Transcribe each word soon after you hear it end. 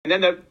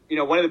then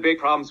one of the big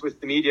problems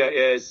with the media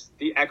is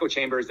the echo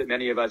chambers that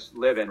many of us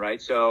live in,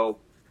 right? So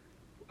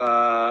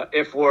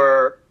if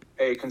we're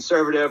a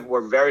conservative,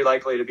 we're very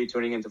likely to be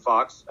tuning into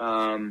Fox.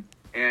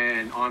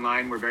 And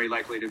online, we're very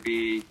likely to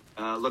be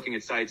looking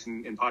at sites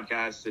and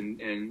podcasts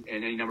and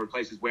any number of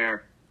places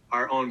where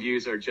our own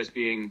views are just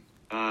being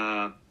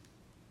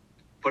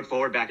put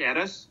forward back at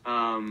us.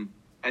 And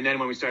then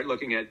when we start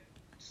looking at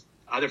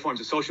other forms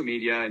of social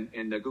media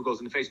and the Googles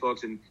and the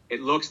Facebooks, and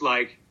it looks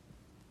like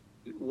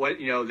what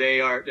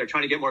they're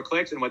trying to get more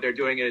clicks, and what they're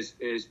doing is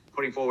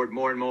putting forward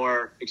more and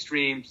more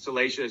extreme,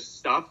 salacious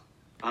stuff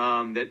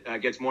that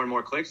gets more and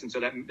more clicks. And so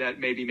that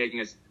may be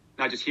making us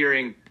not just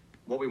hearing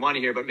what we want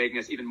to hear, but making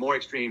us even more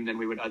extreme than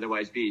we would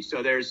otherwise be.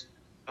 So there's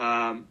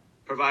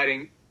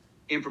providing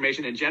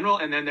information in general,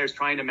 and then there's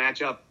trying to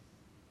match up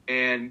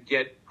and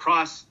get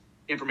cross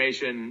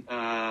information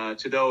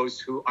to those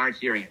who aren't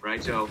hearing it,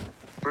 right? So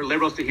for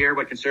liberals to hear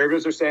what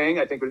conservatives are saying,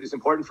 I think it's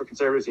important for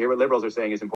conservatives to hear what liberals are saying is important.